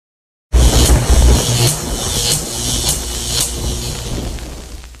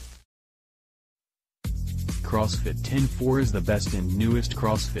CrossFit 10-4 is the best and newest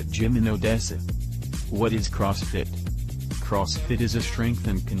CrossFit gym in Odessa. What is CrossFit? CrossFit is a strength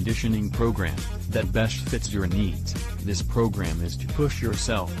and conditioning program that best fits your needs. This program is to push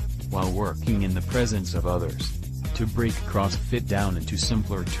yourself, while working in the presence of others. To break CrossFit down into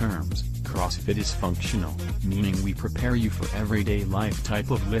simpler terms, CrossFit is functional, meaning we prepare you for everyday life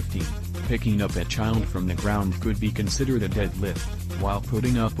type of lifting. Picking up a child from the ground could be considered a deadlift, while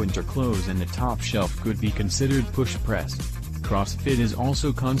putting up winter clothes in the top shelf could be considered push press. CrossFit is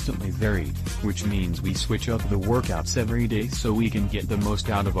also constantly varied, which means we switch up the workouts every day so we can get the most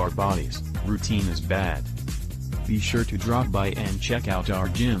out of our bodies. Routine is bad. Be sure to drop by and check out our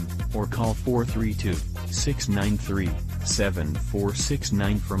gym, or call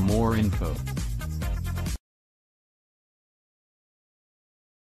 432-693-7469 for more info.